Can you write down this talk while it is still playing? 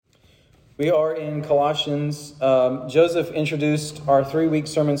We are in Colossians. Joseph introduced our 3-week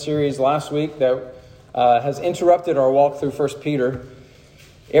sermon series last week that has interrupted our walk through 1 Peter.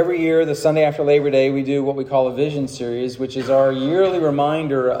 Every year, the Sunday after Labor Day, we do what we call a vision series, which is our yearly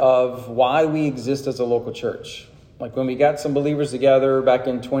reminder of why we exist as a local church. Like when we got some believers together back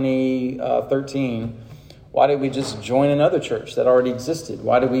in 2013, why did we just join another church that already existed?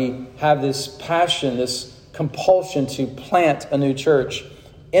 Why did we have this passion, this compulsion to plant a new church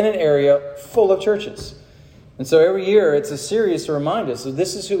in an area full of churches? And so every year it's a series to remind us that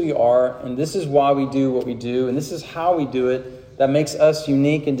this is who we are, and this is why we do what we do, and this is how we do it that makes us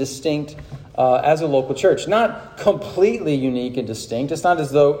unique and distinct as a local church. Not completely unique and distinct. It's not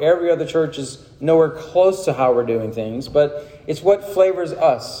as though every other church is nowhere close to how we're doing things, but it's what flavors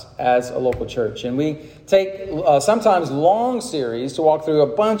us as a local church. And we take sometimes long series to walk through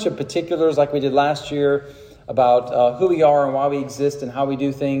a bunch of particulars like we did last year, about who we are and why we exist and how we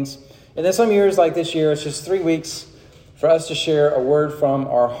do things. And then some years like this year, it's just 3 weeks for us to share a word from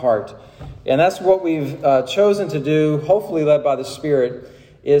our heart. And that's what we've chosen to do, hopefully led by the Spirit,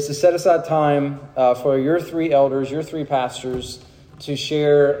 is to set aside time for your 3 elders, your 3 pastors, to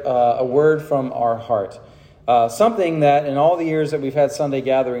share a word from our heart. Something that in all the years that we've had Sunday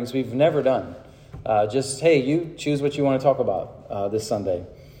gatherings, we've never done. Just, hey, you choose what you want to talk about this Sunday.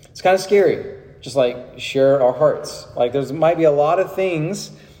 It's kind of scary. Just like share our hearts. Like there might be a lot of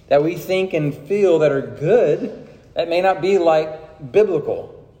things that we think and feel that are good that may not be like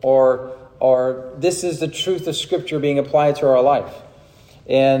biblical or this is the truth of Scripture being applied to our life.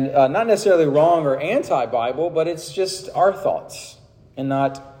 And not necessarily wrong or anti-Bible, but it's just our thoughts and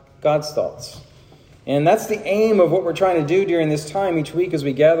not God's thoughts. And that's the aim of what we're trying to do during this time each week as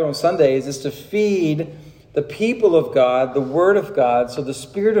we gather on Sundays, is to feed the people of God, the Word of God, so the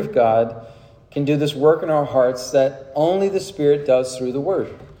Spirit of God can do this work in our hearts that only the Spirit does through the Word.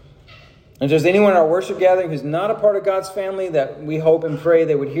 And if there's anyone in our worship gathering who's not a part of God's family, that we hope and pray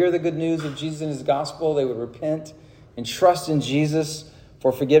they would hear the good news of Jesus and His gospel, they would repent and trust in Jesus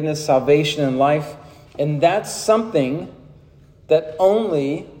for forgiveness, salvation, and life. And that's something that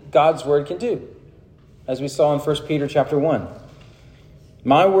only God's Word can do, as we saw in 1 Peter chapter 1.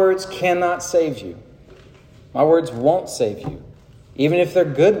 My words cannot save you. My words won't save you. Even if they're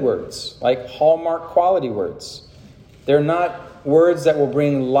good words, like Hallmark quality words. They're not words that will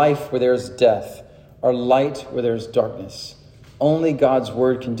bring life where there's death or light where there's darkness. Only God's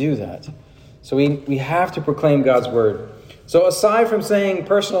Word can do that. So we have to proclaim God's Word. So aside from saying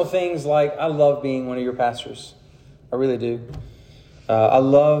personal things like, I love being one of your pastors. I really do. I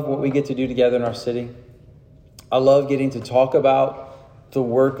love what we get to do together in our city. I love getting to talk about the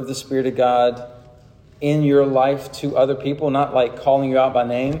work of the Spirit of God in your life to other people, not like calling you out by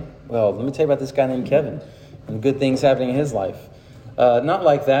name. Well, let me tell you about this guy named Kevin and good things happening in his life. Not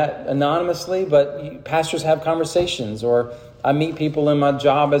like that, anonymously, but pastors have conversations, or I meet people in my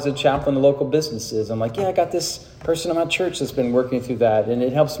job as a chaplain in local businesses. I'm like, yeah, I got this person in my church that's been working through that. And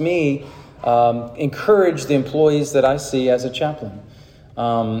it helps me encourage the employees that I see as a chaplain.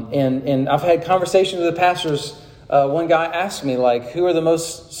 And I've had conversations with the pastors. One guy asked me, like, who are the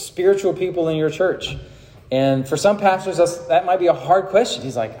most spiritual people in your church? And for some pastors, that might be a hard question.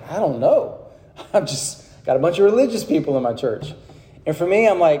 He's like, I don't know. I've just got a bunch of religious people in my church. And for me,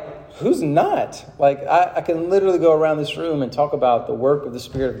 I'm like, who's not? Like, I can literally go around this room and talk about the work of the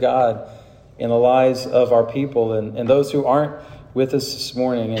Spirit of God in the lives of our people and those who aren't with us this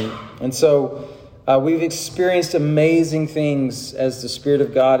morning. And so we've experienced amazing things as the Spirit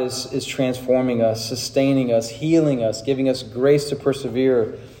of God is transforming us, sustaining us, healing us, giving us grace to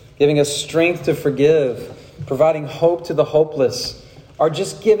persevere, giving us strength to forgive, providing hope to the hopeless, or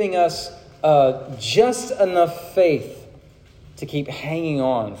just giving us just enough faith to keep hanging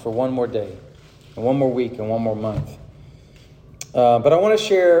on for one more day, and one more week, and one more month. But I want to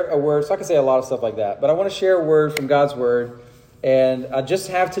share a word. So I can say a lot of stuff like that, but I want to share a word from God's Word. And I just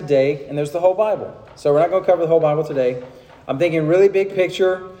have today, and there's the whole Bible. So we're not going to cover the whole Bible today. I'm thinking really big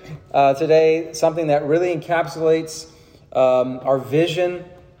picture today, something that really encapsulates our vision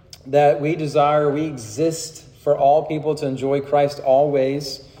that we desire. We exist for all people to enjoy Christ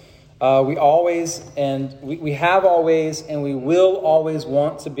always. We always, and we have always, and we will always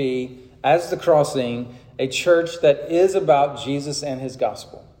want to be, as the Crossing, a church that is about Jesus and His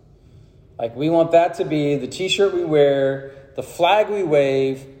gospel. Like, we want that to be the t-shirt we wear, the flag we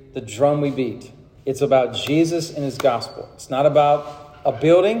wave, the drum we beat. It's about Jesus and His gospel. It's not about a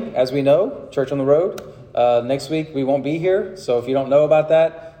building, as we know, Church on the Road. Next week, we won't be here. So if you don't know about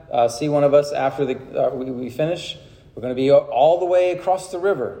that, see one of us after we finish. We're going to be all the way across the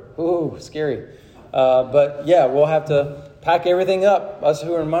river. Ooh, scary. But yeah, we'll have to pack everything up, us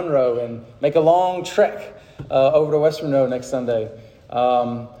who are in Monroe, and make a long trek over to West Monroe next Sunday.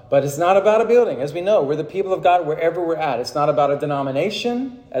 But it's not about a building. As we know, we're the people of God wherever we're at. It's not about a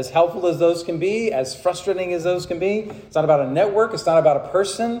denomination, as helpful as those can be, as frustrating as those can be. It's not about a network. It's not about a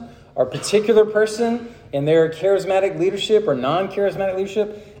person or a particular person in their charismatic leadership or non-charismatic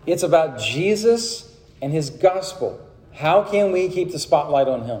leadership. It's about Jesus and his gospel. How can we keep the spotlight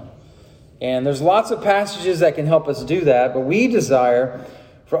on him? And there's lots of passages that can help us do that, but we desire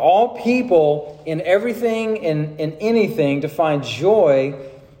for all people in everything and in anything to find joy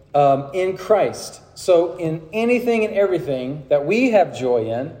in Christ. So in anything and everything that we have joy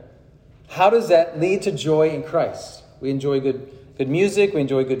in, how does that lead to joy in Christ? We enjoy good music, we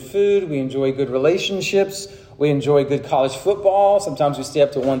enjoy good food, we enjoy good relationships, we enjoy good college football. Sometimes we stay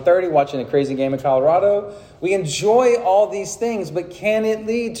up to 1:30 watching a crazy game in Colorado. We enjoy all these things, but can it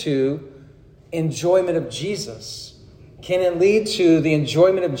lead to enjoyment of Jesus? Can it lead to the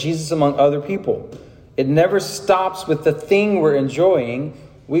enjoyment of Jesus among other people? It never stops with the thing we're enjoying.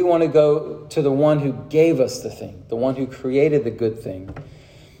 We want to go to the one who gave us the thing, the one who created the good thing.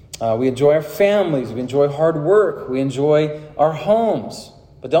 We enjoy our families. We enjoy hard work. We enjoy our homes.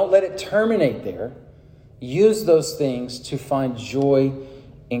 But don't let it terminate there. Use those things to find joy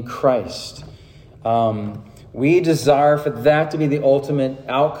in Christ. We desire for that to be the ultimate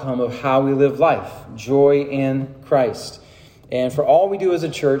outcome of how we live life, joy in Christ. And for all we do as a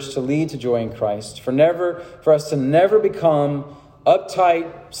church to lead to joy in Christ, for us to never become uptight,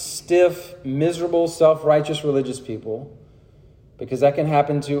 stiff, miserable, self-righteous religious people, because that can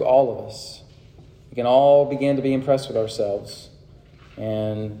happen to all of us. We can all begin to be impressed with ourselves.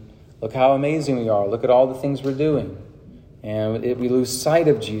 And look how amazing we are. Look at all the things we're doing. And we lose sight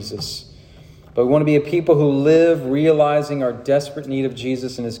of Jesus. But we want to be a people who live realizing our desperate need of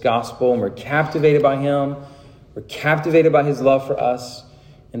Jesus and his gospel. And we're captivated by him. We're captivated by his love for us.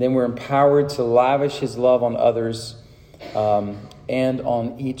 And then we're empowered to lavish his love on others and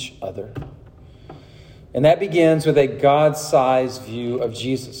on each other. And that begins with a God-sized view of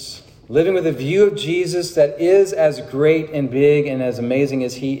Jesus. Living with a view of Jesus that is as great and big and as amazing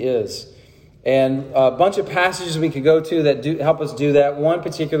as he is. And a bunch of passages we could go to that help us do that. One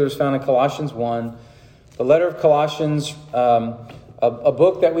particular is found in Colossians 1. The letter of Colossians, a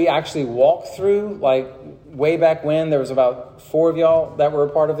book that we actually walked through, like way back when. There was about 4 of y'all that were a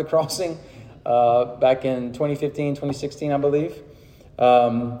part of the crossing back in 2015, 2016, I believe.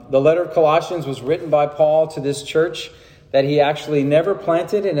 The letter of Colossians was written by Paul to this church that he actually never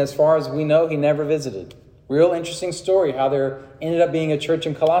planted, and as far as we know, he never visited. Real interesting story how there ended up being a church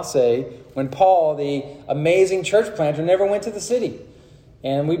in Colossae when Paul, the amazing church planter, never went to the city.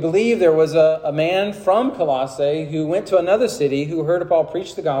 And we believe there was a man from Colossae who went to another city who heard Paul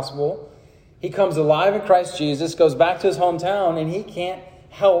preach the gospel. He comes alive in Christ Jesus, goes back to his hometown, and he can't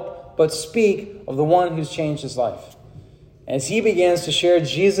help but speak of the one who's changed his life. As he begins to share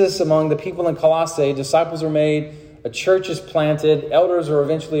Jesus among the people in Colossae, disciples are made, a church is planted, elders are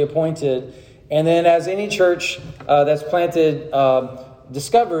eventually appointed, and then as any church that's planted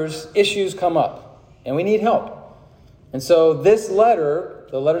discovers, issues come up, and we need help. And so this letter,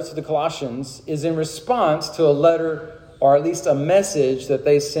 the letter to the Colossians, is in response to a letter, or at least a message that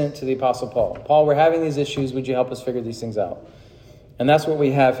they sent to the Apostle Paul. Paul, we're having these issues. Would you help us figure these things out? And that's what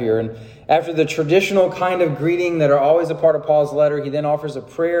we have here. And after the traditional kind of greeting that are always a part of Paul's letter, he then offers a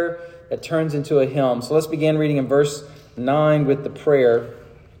prayer that turns into a hymn. So let's begin reading in verse 9 with the prayer.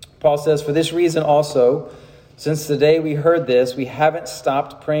 Paul says, "For this reason also, since the day we heard this, we haven't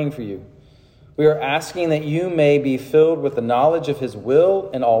stopped praying for you. We are asking that you may be filled with the knowledge of his will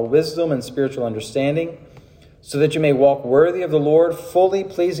and all wisdom and spiritual understanding, so that you may walk worthy of the Lord, fully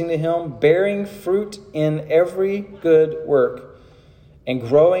pleasing to him, bearing fruit in every good work, and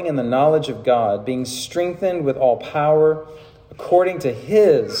growing in the knowledge of God, being strengthened with all power according to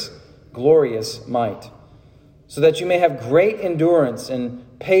his glorious might, so that you may have great endurance and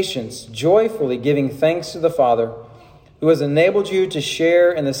patience, joyfully giving thanks to the Father, who has enabled you to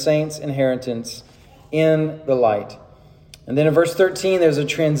share in the saints' inheritance in the light." And then in verse 13, there's a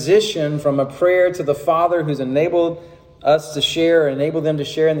transition from a prayer to the Father who's enabled us to share, enabled them to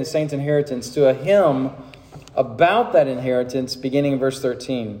share in the saints' inheritance, to a hymn about that inheritance, beginning in verse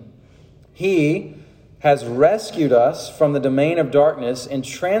 13. "He has rescued us from the domain of darkness and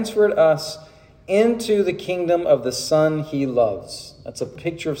transferred us into the kingdom of the Son he loves." That's a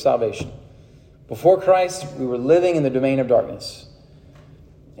picture of salvation. Before Christ, we were living in the domain of darkness.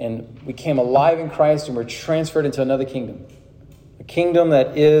 And we came alive in Christ and were transferred into another kingdom. A kingdom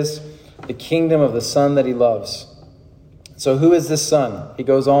that is the kingdom of the Son that he loves. So who is this Son? He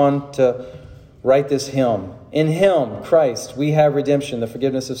goes on to write this hymn. In him, Christ, we have redemption, the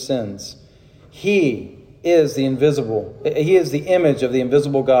forgiveness of sins. He is the image of the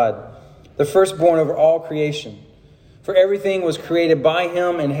invisible God, the firstborn over all creation. For everything was created by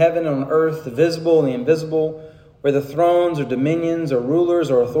him in heaven and on earth, the visible and the invisible, whether thrones or dominions or rulers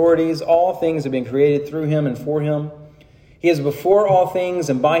or authorities, all things have been created through him and for him. He is before all things,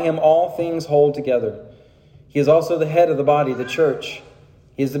 and by him all things hold together. He is also the head of the body, the church.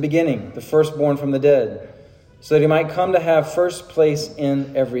 He is the beginning, the firstborn from the dead, so that he might come to have first place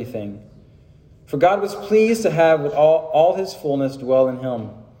in everything. For God was pleased to have with all his fullness dwell in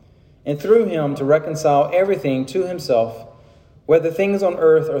him, and through him to reconcile everything to himself, whether things on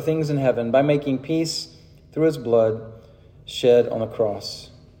earth or things in heaven, by making peace through his blood shed on the cross.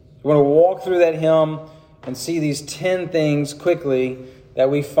 We want to walk through that hymn and see these 10 things quickly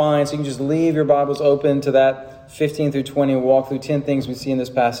that we find. So you can just leave your Bibles open to that 15 through 20 and walk through 10 things we see in this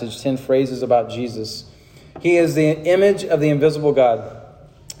passage, 10 phrases about Jesus. He is the image of the invisible God.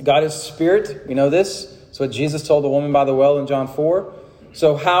 God is spirit. We know this. It's what Jesus told the woman by the well in John 4.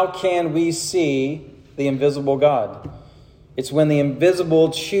 So how can we see the invisible God? It's when the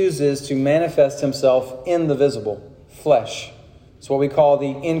invisible chooses to manifest himself in the visible, flesh. It's what we call the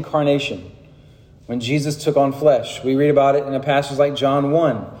incarnation. When Jesus took on flesh, we read about it in a passage like John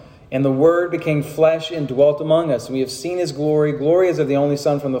 1. And the Word became flesh and dwelt among us. And we have seen his glory. Glory is of the only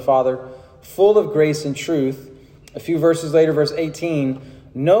Son from the Father, full of grace and truth. A few verses later, verse 18,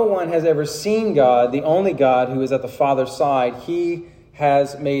 no one has ever seen God, the only God who is at the Father's side. He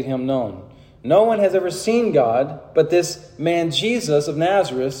has made him known. No one has ever seen God, but this man Jesus of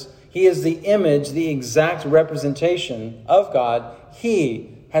Nazareth, he is the image, the exact representation of God.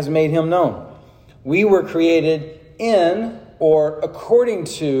 He has made him known. We were created in or according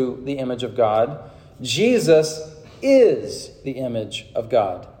to the image of God. Jesus is the image of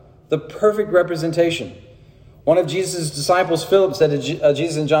God, the perfect representation. One of Jesus' disciples, Philip, said to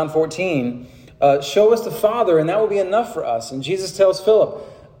Jesus in John 14, show us the Father, and that will be enough for us. And Jesus tells Philip,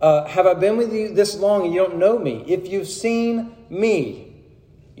 have I been with you this long and you don't know me? If you've seen me,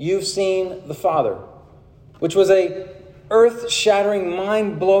 you've seen the Father. Which was a earth-shattering,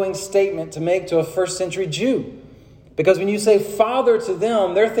 mind-blowing statement to make to a first-century Jew. Because when you say Father to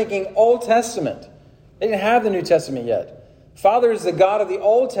them, they're thinking Old Testament. They didn't have the New Testament yet. Father is the God of the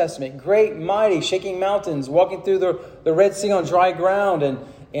Old Testament, great, mighty, shaking mountains, walking through the Red Sea on dry ground,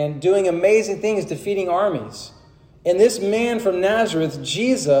 and doing amazing things, defeating armies. And this man from Nazareth,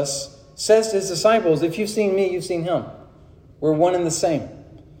 Jesus, says to his disciples, if you've seen me, you've seen him. We're one and the same.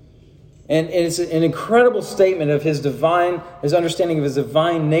 And it's an incredible statement of his understanding of his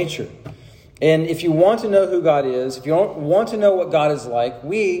divine nature. And if you want to know who God is, if you want to know what God is like,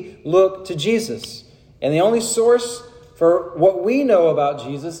 we look to Jesus. And the only source for what we know about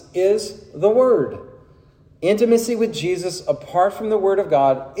Jesus is the Word. Intimacy with Jesus apart from the Word of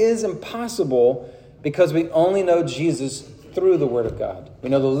God is impossible because we only know Jesus through the Word of God. We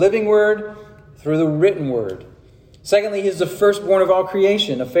know the living Word through the written Word. Secondly, he is the firstborn of all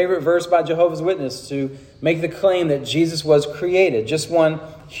creation, a favorite verse by Jehovah's Witnesses to make the claim that Jesus was created. Just one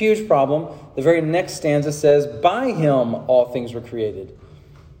huge problem. The very next stanza says, by him all things were created.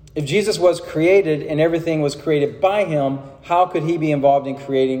 If Jesus was created and everything was created by him, how could he be involved in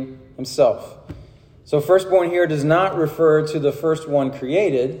creating himself? So firstborn here does not refer to the first one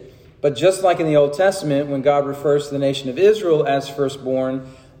created, but just like in the Old Testament, when God refers to the nation of Israel as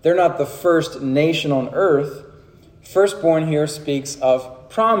firstborn, they're not the first nation on earth. Firstborn here speaks of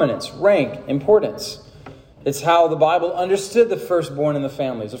prominence, rank, importance. It's how the Bible understood the firstborn in the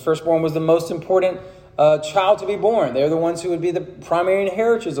families. The firstborn was the most important child to be born. They're the ones who would be the primary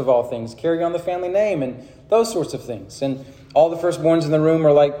inheritors of all things, carry on the family name and those sorts of things. And all the firstborns in the room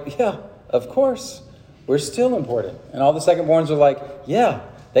are like, yeah, of course, we're still important. And all the secondborns are like, yeah,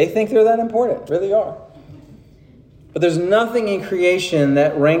 they think they're that important, really are. But there's nothing in creation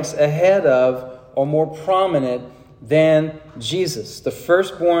that ranks ahead of or more prominent than Jesus. The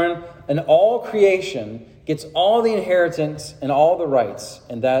firstborn in all creation gets all the inheritance and all the rights,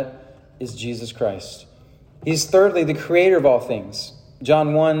 and that is Jesus Christ. He's thirdly the creator of all things.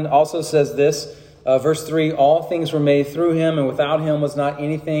 John 1 also says this, verse 3, all things were made through him, and without him was not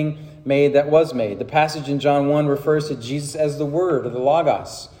anything made that was made. The passage in John 1 refers to Jesus as the Word, or the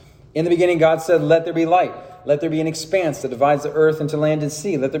Logos. In the beginning, God said, let there be light. Let there be an expanse that divides the earth into land and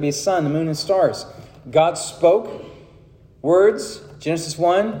sea. Let there be a sun, the moon, and stars. God spoke words. Genesis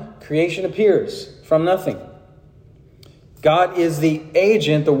 1, creation appears from nothing. God is the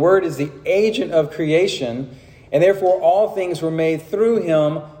agent. The Word is the agent of creation. And therefore, all things were made through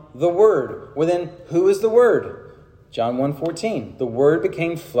him, the Word. Well, then, who is the Word? John 1:14, the Word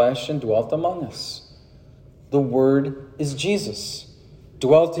became flesh and dwelt among us. The Word is Jesus.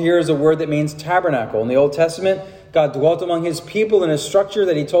 Dwelt here is a word that means tabernacle. In the Old Testament, God dwelt among his people in a structure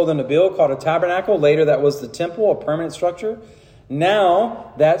that he told them to build called a tabernacle. Later, that was the temple, a permanent structure.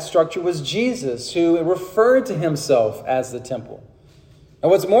 Now, that structure was Jesus, who referred to himself as the temple.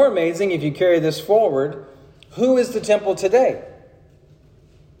 And what's more amazing, if you carry this forward, who is the temple today?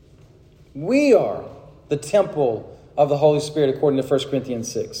 We are the temple of the Holy Spirit, according to 1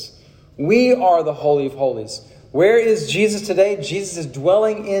 Corinthians 6. We are the Holy of Holies. Where is Jesus today? Jesus is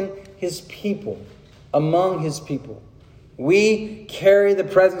dwelling in his people, among his people. We carry the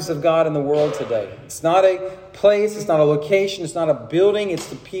presence of God in the world today. It's not a place, it's not a location, it's not a building, it's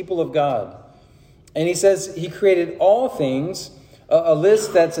the people of God. And he says he created all things, a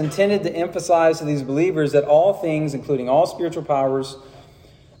list that's intended to emphasize to these believers that all things, including all spiritual powers,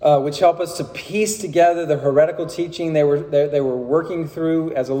 which help us to piece together the heretical teaching they were working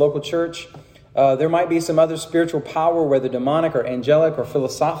through as a local church. There might be some other spiritual power, whether demonic or angelic or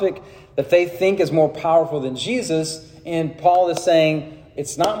philosophic, that they think is more powerful than Jesus. And Paul is saying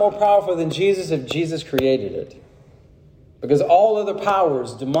it's not more powerful than Jesus if Jesus created it. Because all other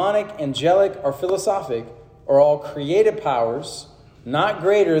powers, demonic, angelic, or philosophic, are all created powers, not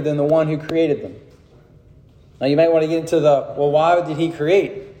greater than the one who created them. Now you might want to get into why did he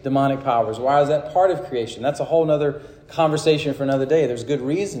create demonic powers? Why is that part of creation? That's a whole other conversation for another day. There's good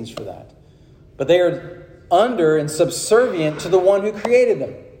reasons for that. But they are under and subservient to the one who created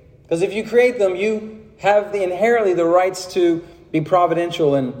them. Because if you create them, you have inherently the rights to be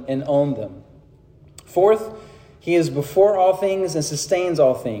providential and own them. Fourth, he is before all things and sustains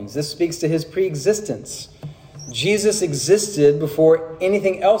all things. This speaks to his preexistence. Jesus existed before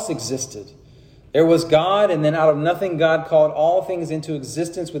anything else existed. There was God, and then out of nothing, God called all things into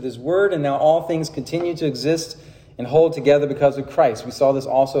existence with his word, and now all things continue to exist and hold together because of Christ. We saw this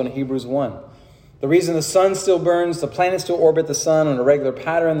also in Hebrews 1. The reason the sun still burns, the planets still orbit the sun on a regular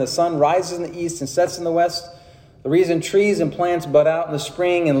pattern, the sun rises in the east and sets in the west, the reason trees and plants bud out in the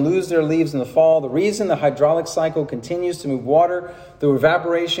spring and lose their leaves in the fall, the reason the hydraulic cycle continues to move water through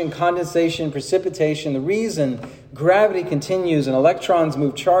evaporation, condensation, precipitation, the reason gravity continues and electrons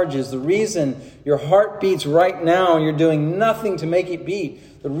move charges, the reason your heart beats right now and you're doing nothing to make it beat,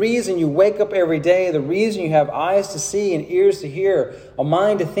 the reason you wake up every day, the reason you have eyes to see and ears to hear, a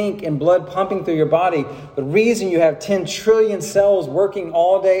mind to think and blood pumping through your body, the reason you have 10 trillion cells working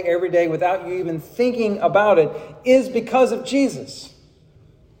all day, every day without you even thinking about it is because of Jesus.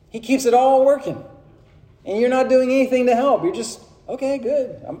 He keeps it all working. And you're not doing anything to help. You're just, okay,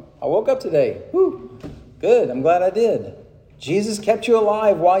 good. I woke up today. Whew, good. I'm glad I did. Jesus kept you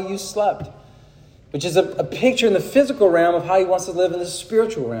alive while you slept. Which is a picture in the physical realm of how he wants to live in the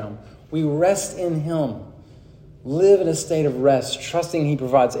spiritual realm. We rest in him. Live in a state of rest, trusting he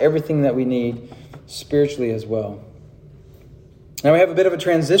provides everything that we need spiritually as well. Now we have a bit of a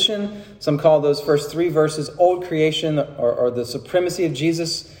transition. Some call those first 3 verses old creation or the supremacy of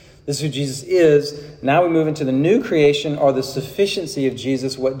Jesus. This is who Jesus is. Now we move into the new creation or the sufficiency of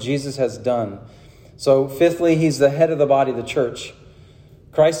Jesus, what Jesus has done. So fifthly, he's the head of the body, the church.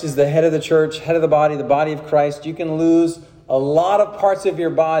 Christ is the head of the church, head of the body of Christ. You can lose a lot of parts of your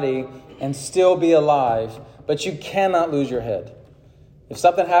body and still be alive, but you cannot lose your head. If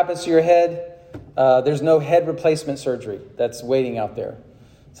something happens to your head, there's no head replacement surgery that's waiting out there.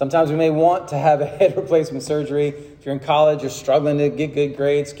 Sometimes we may want to have a head replacement surgery. If you're in college, you're struggling to get good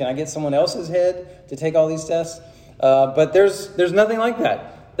grades. Can I get someone else's head to take all these tests? But there's nothing like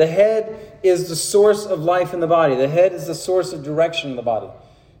that. The head is the source of life in the body. The head is the source of direction in the body.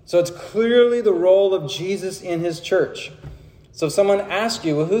 So it's clearly the role of Jesus in his church. So if someone asks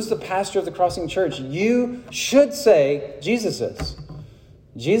you, well, who's the pastor of the Crossing Church? You should say, Jesus is.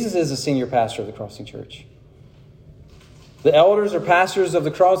 Jesus is the senior pastor of the Crossing Church. The elders or pastors of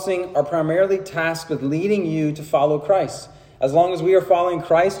the Crossing are primarily tasked with leading you to follow Christ. As long as we are following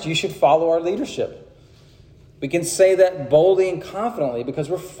Christ, you should follow our leadership. We can say that boldly and confidently because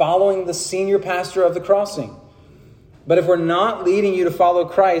we're following the senior pastor of the Crossing. But if we're not leading you to follow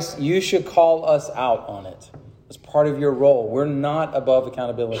Christ, you should call us out on it as part of your role. We're not above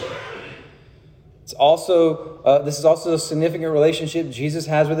accountability. This is also a significant relationship Jesus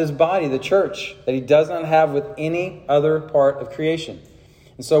has with his body, the church, that he does not have with any other part of creation.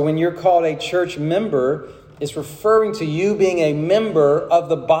 And so when you're called a church member, it's referring to you being a member of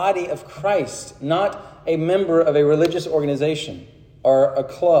the body of Christ, not a member of a religious organization or a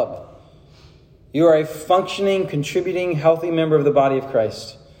club. You are a functioning, contributing, healthy member of the body of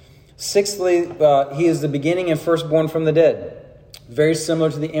Christ. Sixthly, he is the beginning and firstborn from the dead. Very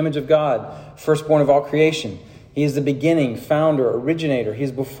similar to the image of God, firstborn of all creation. He is the beginning, founder, originator.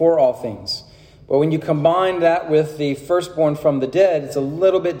 He's before all things. But when you combine that with the firstborn from the dead, it's a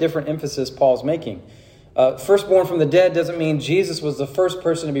little bit different emphasis Paul's making. Firstborn from the dead doesn't mean Jesus was the first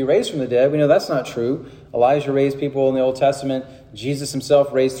person to be raised from the dead. We know that's not true. Elijah raised people in the Old Testament. Jesus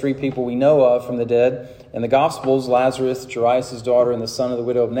himself raised 3 people we know of from the dead. In the Gospels, Lazarus, Jairus' daughter, and the son of the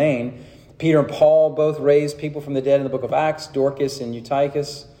widow of Nain. Peter and Paul both raised people from the dead in the book of Acts, Dorcas and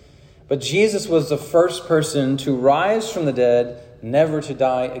Eutychus. But Jesus was the first person to rise from the dead, never to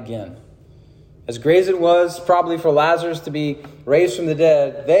die again. As great as it was probably for Lazarus to be raised from the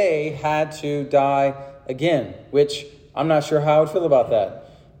dead, they had to die again, which I'm not sure how I would feel about that.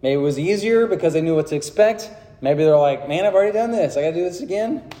 Maybe it was easier because they knew what to expect. Maybe they're like, man, I've already done this. I got to do this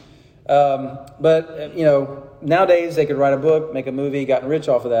again. But nowadays they could write a book, make a movie, gotten rich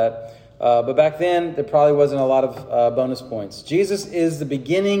off of that. But back then, there probably wasn't a lot of bonus points. Jesus is the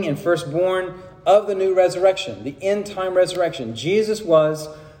beginning and firstborn of the new resurrection, the end-time resurrection. Jesus was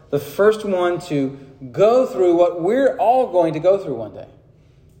the first one to go through what we're all going to go through one day.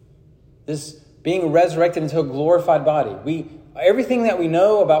 This being resurrected into a glorified body. Everything that we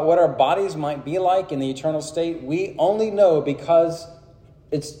know about what our bodies might be like in the eternal state, we only know because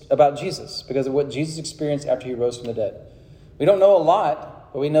it's about Jesus, because of what Jesus experienced after he rose from the dead. We don't know a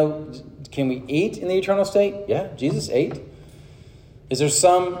lot, but we know, can we eat in the eternal state? Yeah, Jesus ate. Is there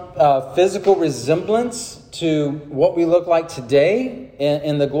some physical resemblance to what we look like today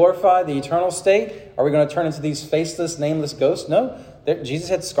in the glorified, the eternal state? Are we going to turn into these faceless, nameless ghosts? No, Jesus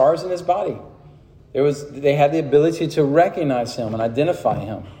had scars in his body. They had the ability to recognize him and identify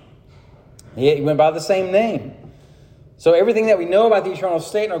him. He went by the same name. So everything that we know about the eternal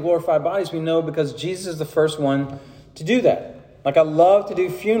state and our glorified bodies, we know because Jesus is the first one to do that. Like I love to do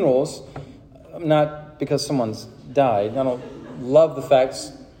funerals, not because someone's died. I don't love the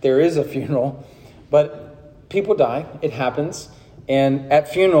fact there is a funeral, but people die. It happens. And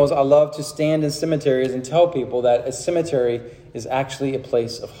at funerals, I love to stand in cemeteries and tell people that a cemetery is actually a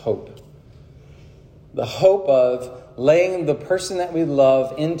place of hope. The hope of laying the person that we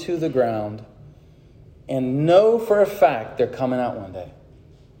love into the ground and know for a fact they're coming out one day.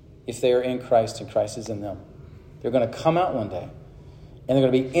 If they are in Christ and Christ is in them. They're going to come out one day. And they're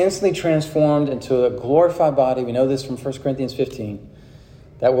going to be instantly transformed into a glorified body. We know this from 1 Corinthians 15.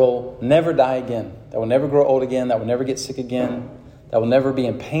 That will never die again. That will never grow old again. That will never get sick again. That will never be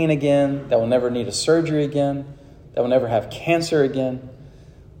in pain again. That will never need a surgery again. That will never have cancer again.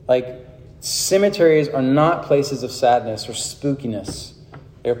 Cemeteries are not places of sadness or spookiness.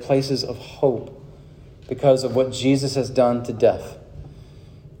 They're places of hope because of what Jesus has done to death.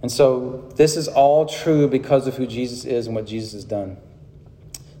 And so this is all true because of who Jesus is and what Jesus has done.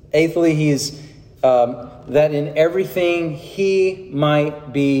 Eighthly, he's that in everything he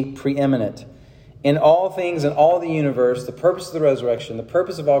might be preeminent. In all things, in all the universe, the purpose of the resurrection, the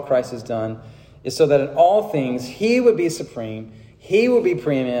purpose of all Christ has done is so that in all things he would be supreme. He will be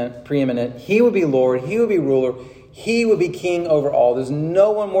preeminent. He will be Lord. He will be ruler. He will be king over all. There's no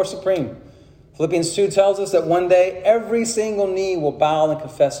one more supreme. Philippians 2 tells us that one day every single knee will bow and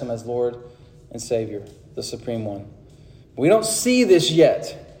confess him as Lord and Savior, the supreme one. We don't see this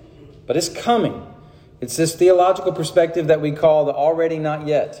yet, but it's coming. It's this theological perspective that we call the already not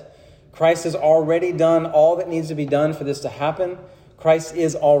yet. Christ has already done all that needs to be done for this to happen. Christ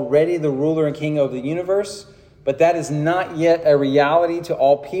is already the ruler and king of the universe. But that is not yet a reality to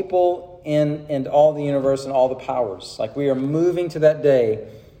all people in all the universe and all the powers. We are moving to that day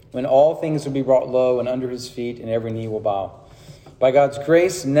when all things will be brought low and under his feet and every knee will bow. By God's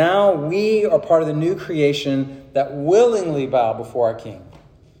grace, now we are part of the new creation that willingly bow before our King.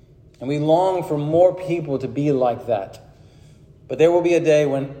 And we long for more people to be like that. But there will be a day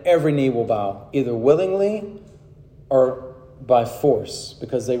when every knee will bow, either willingly or by force,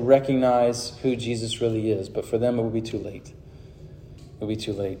 because they recognize who Jesus really is. But for them, it will be too late. It will be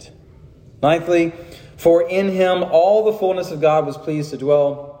too late. Ninthly, for in him all the fullness of God was pleased to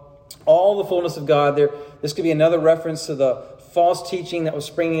dwell. All the fullness of God. This could be another reference to the false teaching that was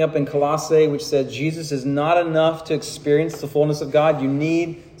springing up in Colossae, which said Jesus is not enough to experience the fullness of God. You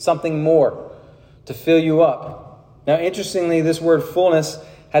need something more to fill you up. Now, interestingly, this word fullness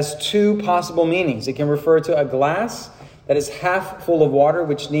has 2 possible meanings. It can refer to a glass that is half full of water,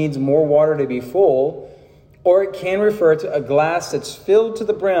 which needs more water to be full, or it can refer to a glass that's filled to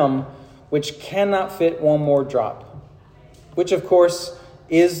the brim, which cannot fit one more drop, which, of course,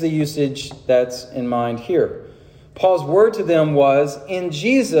 is the usage that's in mind here. Paul's word to them was, in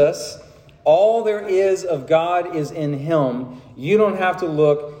Jesus, all there is of God is in him. You don't have to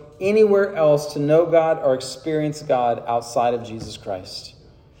look anywhere else to know God or experience God outside of Jesus Christ.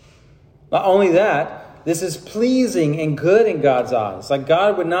 Not only that, This is pleasing and good in God's eyes. Like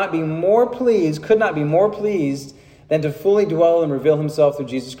God would not be more pleased, could not be more pleased than to fully dwell and reveal himself through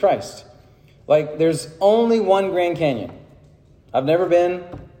Jesus Christ. Like there's only one Grand Canyon. I've never been.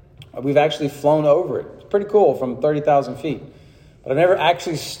 We've actually flown over it. It's pretty cool from 30,000 feet. But I've never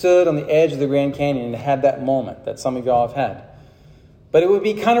actually stood on the edge of the Grand Canyon and had that moment that some of y'all have had. But it would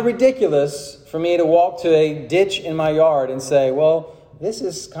be kind of ridiculous for me to walk to a ditch in my yard and say, well, this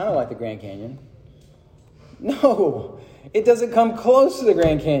is kind of like the Grand Canyon. No, it doesn't come close to the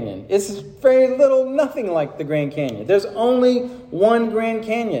Grand Canyon. It's very little, nothing like the Grand Canyon. There's only one Grand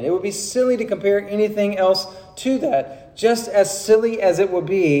Canyon. It would be silly to compare anything else to that, just as silly as it would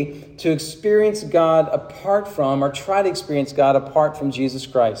be to experience God apart from, or try to experience God apart from Jesus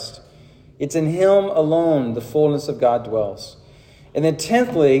Christ. It's in him alone the fullness of God dwells. And then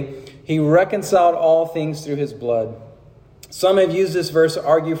 10thly, he reconciled all things through his blood. Some have used this verse to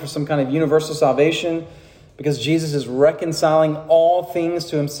argue for some kind of universal salvation, because Jesus is reconciling all things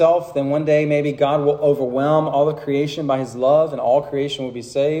to himself. Then one day maybe God will overwhelm all of creation by his love and all creation will be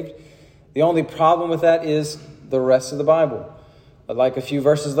saved. The only problem with that is the rest of the Bible. Like a few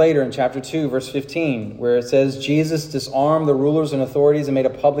verses later in chapter 2, verse 15, where it says, Jesus disarmed the rulers and authorities and made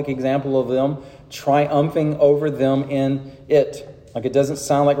a public example of them, triumphing over them in it. Like it doesn't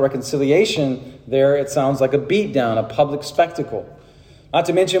sound like reconciliation there. It sounds like a beatdown, a public spectacle. Not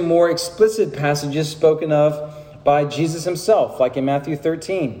to mention more explicit passages spoken of by Jesus himself, like in Matthew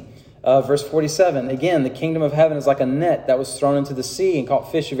 13, verse 47. Again, the kingdom of heaven is like a net that was thrown into the sea and caught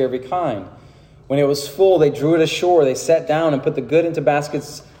fish of every kind. When it was full, they drew it ashore. They sat down and put the good into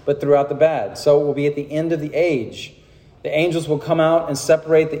baskets, but threw out the bad. So it will be at the end of the age. The angels will come out and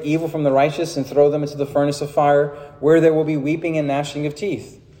separate the evil from the righteous and throw them into the furnace of fire, where there will be weeping and gnashing of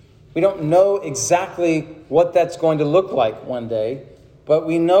teeth. We don't know exactly what that's going to look like one day, but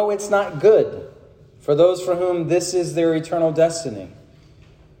we know it's not good for those for whom this is their eternal destiny.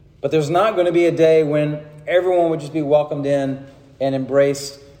 But there's not going to be a day when everyone would just be welcomed in and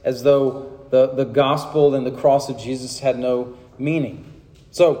embraced as though the gospel and the cross of Jesus had no meaning.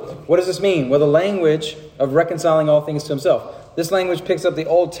 So, what does this mean? Well, the language of reconciling all things to himself. This language picks up the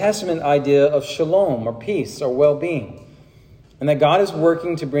Old Testament idea of shalom, or peace, or well-being. And that God is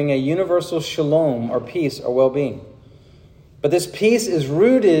working to bring a universal shalom, or peace, or well-being. But this peace is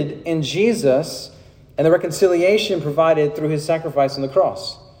rooted in Jesus and the reconciliation provided through his sacrifice on the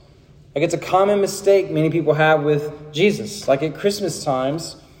cross. Like it's a common mistake many people have with Jesus. Like at Christmas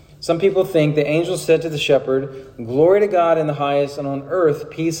times, some people think the angel said to the shepherd, "Glory to God in the highest, and on earth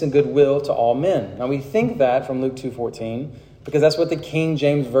peace and goodwill to all men." Now we think that from Luke 2:14 because that's what the King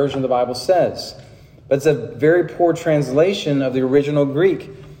James Version of the Bible says. But it's a very poor translation of the original Greek.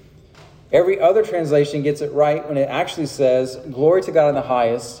 Every other translation gets it right when it actually says, "Glory to God in the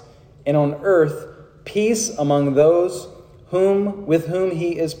highest, and on earth peace among those with whom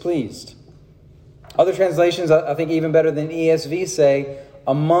he is pleased." Other translations, I think even better than ESV, say,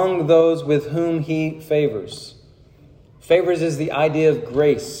 "among those with whom he favors." Favors is the idea of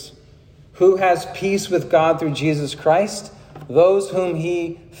grace. Who has peace with God through Jesus Christ? Those whom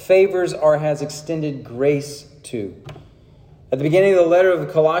he favors or has extended grace to. At the beginning of the letter of the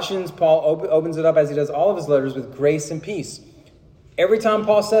Colossians, Paul opens it up, as he does all of his letters, with grace and peace. Every time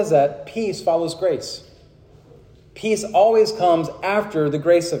Paul says that, peace follows grace. Peace always comes after the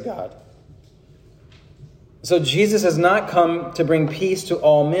grace of God. So Jesus has not come to bring peace to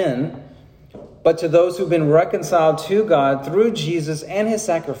all men, but to those who've been reconciled to God through Jesus and his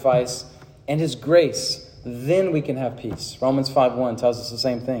sacrifice and his grace. Then we can have peace. Romans 5:1 tells us the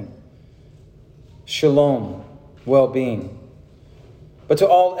same thing. Shalom, well-being. But to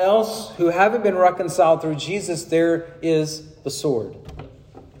all else who haven't been reconciled through Jesus, there is the sword.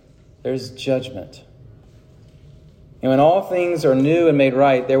 There's judgment. And when all things are new and made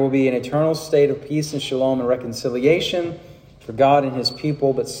right, there will be an eternal state of peace and shalom and reconciliation for God and his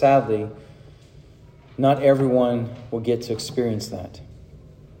people. But sadly, not everyone will get to experience that.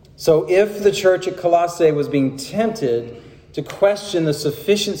 So if the church at Colossae was being tempted to question the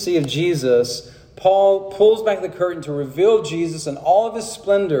sufficiency of Jesus, Paul pulls back the curtain to reveal Jesus in all of his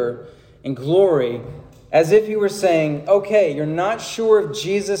splendor and glory, as if he were saying, okay, you're not sure if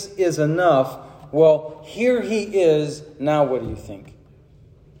Jesus is enough. Well, here he is. Now what do you think?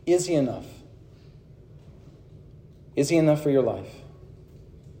 Is he enough? Is he enough for your life?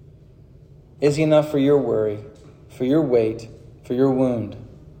 Is he enough for your worry, for your weight, for your wound,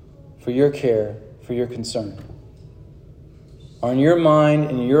 for your care, for your concern? Or in your mind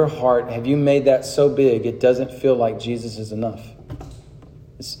and in your heart, have you made that so big it doesn't feel like Jesus is enough?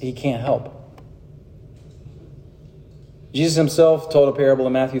 He can't help. Jesus himself told a parable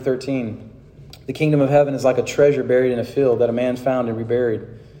in Matthew 13 The kingdom of heaven is like a treasure buried in a field that a man found and reburied.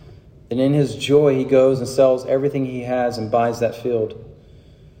 And in his joy, he goes and sells everything he has and buys that field.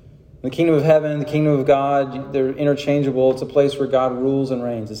 The kingdom of heaven, the kingdom of God, they're interchangeable. It's a place where God rules and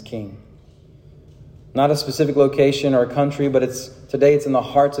reigns as king. Not a specific location or a country, but today it's in the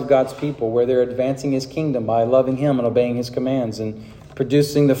hearts of God's people where they're advancing his kingdom by loving him and obeying his commands and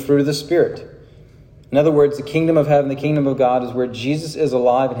producing the fruit of the Spirit. In other words, the kingdom of heaven, the kingdom of God is where Jesus is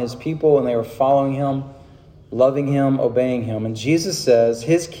alive and his people, and they are following him, loving him, obeying him. And Jesus says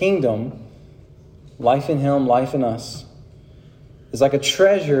his kingdom, life in him, life in us, is like a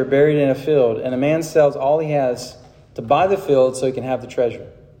treasure buried in a field, and a man sells all he has to buy the field so he can have the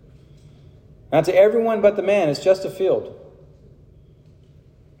treasure. Now, to everyone but the man, it's just a field.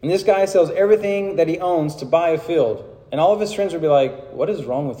 And this guy sells everything that he owns to buy a field. And all of his friends would be like, what is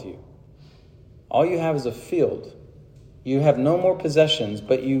wrong with you? All you have is a field. You have no more possessions,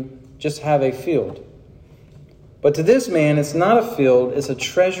 but you just have a field. But to this man, it's not a field, it's a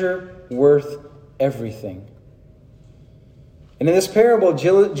treasure worth everything. And in this parable,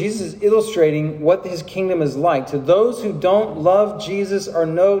 Jesus is illustrating what his kingdom is like. To those who don't love Jesus or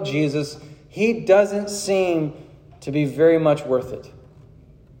know Jesus, he doesn't seem to be very much worth it.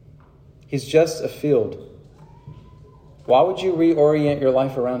 He's just a field. Why would you reorient your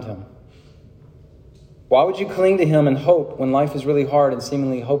life around him? Why would you cling to him and hope when life is really hard and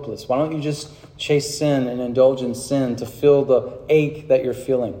seemingly hopeless? Why don't you just chase sin and indulge in sin to fill the ache that you're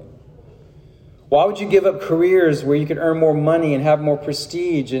feeling? Why would you give up careers where you could earn more money and have more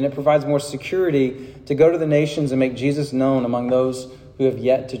prestige and it provides more security to go to the nations and make Jesus known among those who have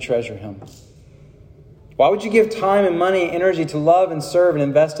yet to treasure him? Why would you give time and money and energy to love and serve and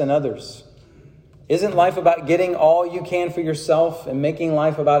invest in others? Isn't life about getting all you can for yourself and making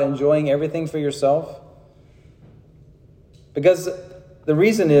life about enjoying everything for yourself? Because the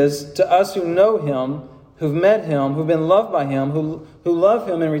reason is, to us who know him, who've met him, who've been loved by him, who love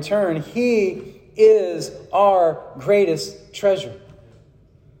him in return, he is our greatest treasure.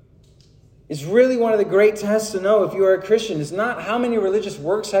 It's really one of the great tests to know if you are a Christian. It's not how many religious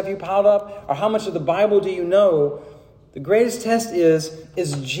works have you piled up or how much of the Bible do you know. The greatest test is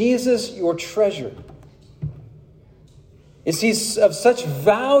Jesus your treasure? Is he of such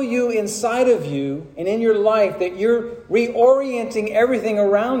value inside of you and in your life that you're reorienting everything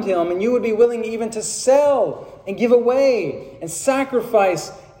around him, and you would be willing even to sell and give away and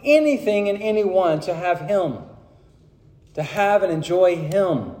sacrifice anything and anyone to have him, to have and enjoy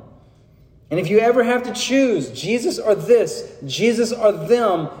him? And if you ever have to choose Jesus or this, Jesus or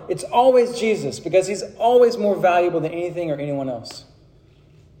them, it's always Jesus, because he's always more valuable than anything or anyone else.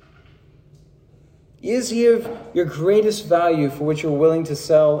 Is he of your greatest value for which you're willing to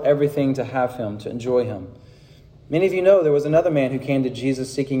sell everything to have him, to enjoy him? Many of you know there was another man who came to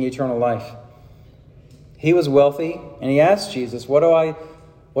Jesus seeking eternal life. He was wealthy, and he asked Jesus, what do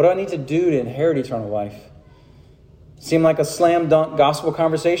I need to do to inherit eternal life? It seemed like a slam dunk gospel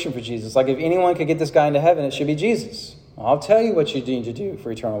conversation for Jesus. Like, if anyone could get this guy into heaven, it should be Jesus. I'll tell you what you need to do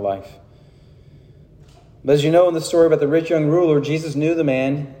for eternal life. But as you know in the story about the rich young ruler, Jesus knew the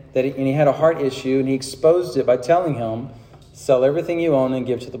man and he had a heart issue, and he exposed it by telling him, sell everything you own and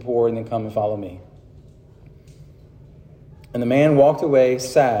give to the poor, and then come and follow me. And the man walked away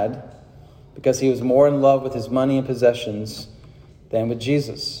sad because he was more in love with his money and possessions than with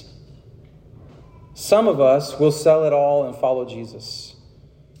Jesus. Some of us will sell it all and follow Jesus.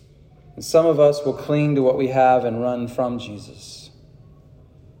 And some of us will cling to what we have and run from Jesus.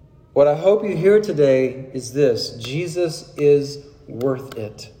 What I hope you hear today is this: Jesus is worth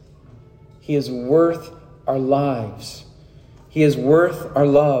it. He is worth our lives. He is worth our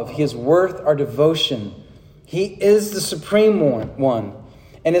love. He is worth our devotion. He is the supreme one.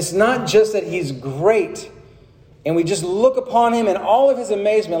 And it's not just that he's great and we just look upon him in all of his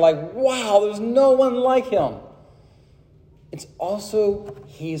amazement like, wow, there's no one like him. It's also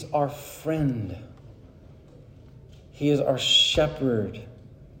he's our friend. He is our shepherd.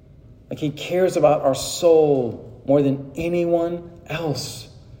 Like, he cares about our soul more than anyone else.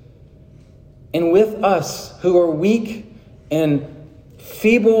 And with us who are weak and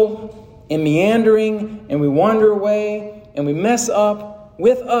feeble and meandering and we wander away and we mess up,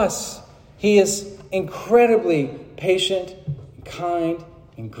 with us, he is incredibly patient, and kind,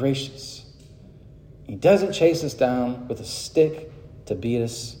 and gracious. He doesn't chase us down with a stick to beat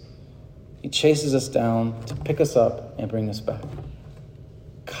us. He chases us down to pick us up and bring us back.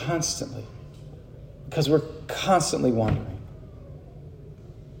 Constantly. Because we're constantly wandering.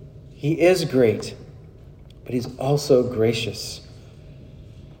 He is great, but he's also gracious.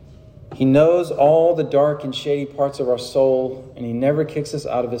 He knows all the dark and shady parts of our soul, and he never kicks us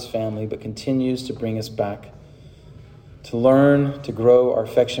out of his family, but continues to bring us back to learn, to grow our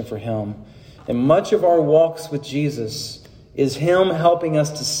affection for him. And much of our walks with Jesus is him helping us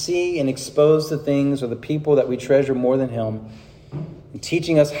to see and expose the things or the people that we treasure more than him, and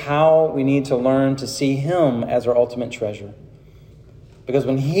teaching us how we need to learn to see him as our ultimate treasure. Because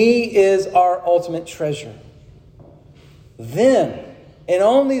when he is our ultimate treasure, then and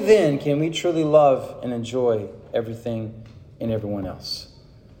only then can we truly love and enjoy everything and everyone else.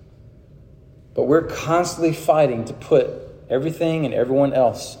 But we're constantly fighting to put everything and everyone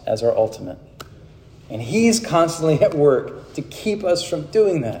else as our ultimate. And he's constantly at work to keep us from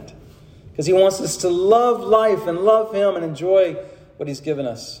doing that. Because he wants us to love life and love him and enjoy what he's given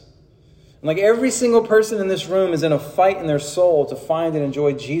us. And like every single person in this room is in a fight in their soul to find and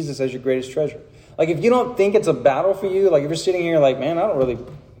enjoy Jesus as your greatest treasure. Like if you don't think it's a battle for you, like if you're sitting here like, man,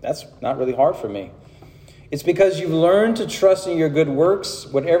 that's not really hard for me. It's because you've learned to trust in your good works,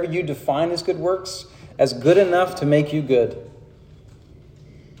 whatever you define as good works, as good enough to make you good.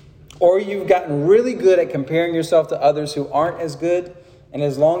 Or you've gotten really good at comparing yourself to others who aren't as good, and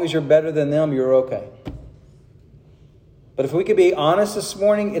as long as you're better than them, you're okay. But if we could be honest this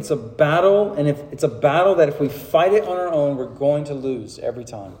morning, it's a battle, and it's a battle that if we fight it on our own, we're going to lose every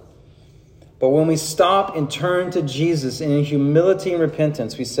time. But when we stop and turn to Jesus and in humility and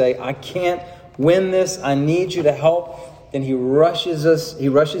repentance, we say, I can't win this, I need you to help. Then he rushes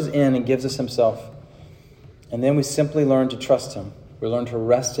in and gives us himself. And then we simply learn to trust him. We learn to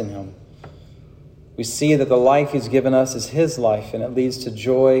rest in him. We see that the life he's given us is his life, and it leads to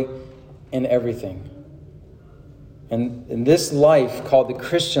joy in everything. And in this life called the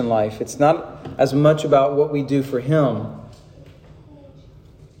Christian life, it's not as much about what we do for him,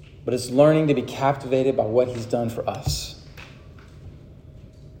 but it's learning to be captivated by what he's done for us.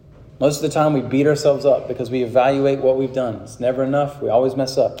 Most of the time we beat ourselves up because we evaluate what we've done. It's never enough. We always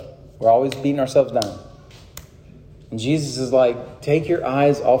mess up. We're always beating ourselves down. And Jesus is like, take your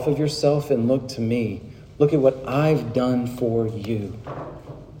eyes off of yourself and look to me. Look at what I've done for you.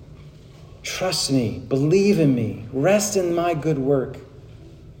 Trust me. Believe in me. Rest in my good work.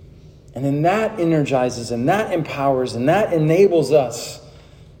 And then that energizes and that empowers and that enables us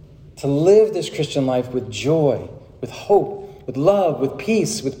to live this Christian life with joy, with hope, with love, with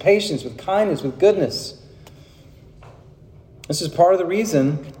peace, with patience, with kindness, with goodness. This is part of the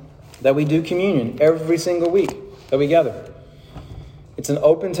reason that we do communion every single week that we gather. It's an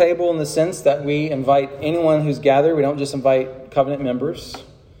open table in the sense that we invite anyone who's gathered. We don't just invite covenant members.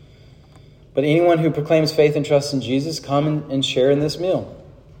 But anyone who proclaims faith and trust in Jesus, come and share in this meal.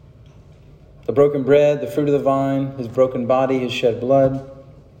 The broken bread, the fruit of the vine, his broken body, his shed blood.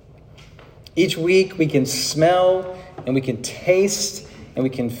 Each week we can smell and we can taste and we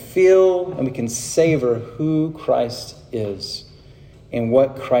can feel and we can savor who Christ is and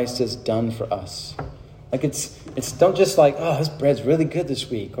what Christ has done for us. Like it's don't just like, oh, this bread's really good this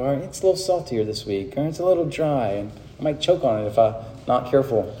week, or it's a little saltier this week, or it's a little dry and I might choke on it if I'm not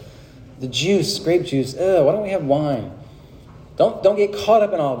careful. The juice, grape juice, why don't we have wine? Don't get caught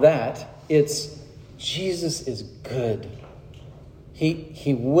up in all that. It's Jesus is good.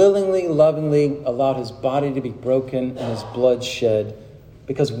 He willingly, lovingly allowed his body to be broken and his blood shed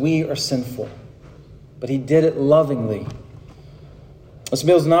because we are sinful. But he did it lovingly. This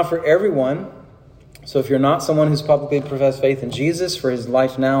meal is not for everyone. So if you're not someone who's publicly professed faith in Jesus for his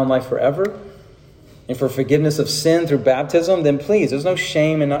life now and life forever, and for forgiveness of sin through baptism, then please, there's no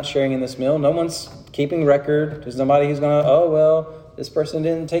shame in not sharing in this meal. No one's keeping record. There's nobody who's going to, this person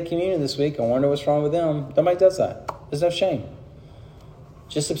didn't take communion this week. I wonder what's wrong with them. Nobody does that. There's no shame.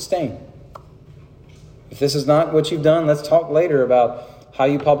 Just abstain. If this is not what you've done, let's talk later about how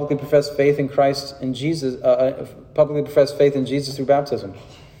you publicly profess faith in Christ and Jesus, publicly profess faith in Jesus through baptism.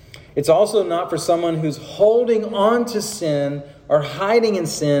 It's also not for someone who's holding on to sin or hiding in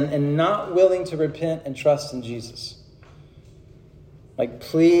sin and not willing to repent and trust in Jesus. Like,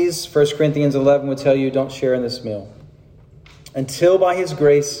 please, 1 Corinthians 11 would tell you, don't share in this meal. Until by his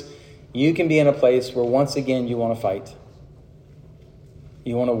grace, you can be in a place where once again you want to fight.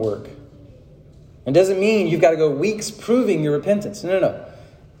 You want to work. It doesn't mean you've got to go weeks proving your repentance. No.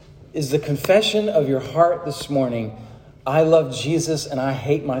 Is the confession of your heart this morning, I love Jesus and I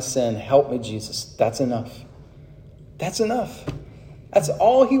hate my sin. Help me, Jesus. That's enough. That's enough. That's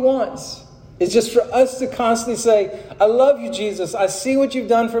all he wants. It's just for us to constantly say, I love you, Jesus. I see what you've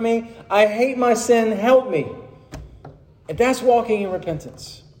done for me. I hate my sin. Help me. And that's walking in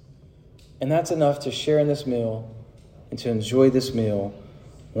repentance. And that's enough to share in this meal and to enjoy this meal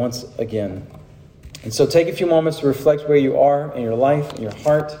once again. And so take a few moments to reflect where you are in your life, in your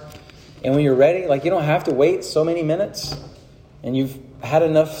heart. And when you're ready, like, you don't have to wait so many minutes and you've had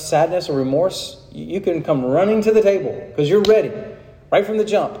enough sadness or remorse, you can come running to the table because you're ready right from the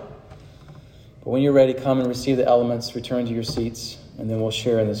jump. But when you're ready, come and receive the elements, return to your seats, and then we'll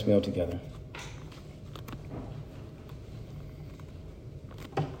share in this meal together.